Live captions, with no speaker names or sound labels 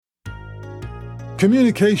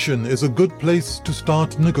Communication is a good place to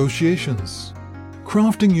start negotiations.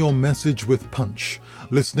 Crafting your message with punch,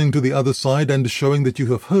 listening to the other side and showing that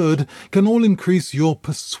you have heard can all increase your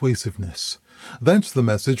persuasiveness. That's the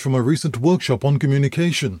message from a recent workshop on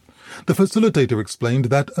communication. The facilitator explained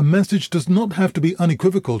that a message does not have to be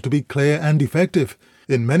unequivocal to be clear and effective.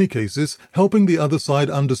 In many cases, helping the other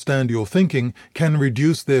side understand your thinking can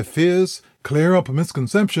reduce their fears, clear up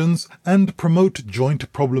misconceptions, and promote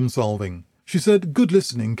joint problem solving. She said good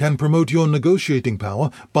listening can promote your negotiating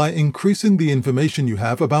power by increasing the information you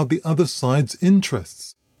have about the other side's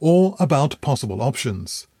interests or about possible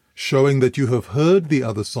options. Showing that you have heard the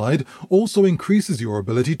other side also increases your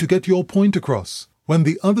ability to get your point across. When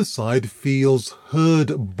the other side feels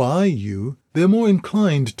heard by you, they're more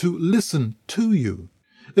inclined to listen to you.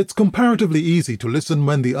 It's comparatively easy to listen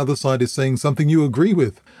when the other side is saying something you agree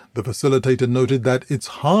with. The facilitator noted that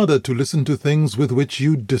it's harder to listen to things with which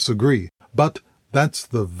you disagree. But that's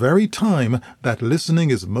the very time that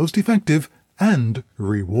listening is most effective and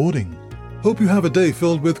rewarding. Hope you have a day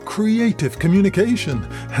filled with creative communication,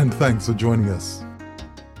 and thanks for joining us.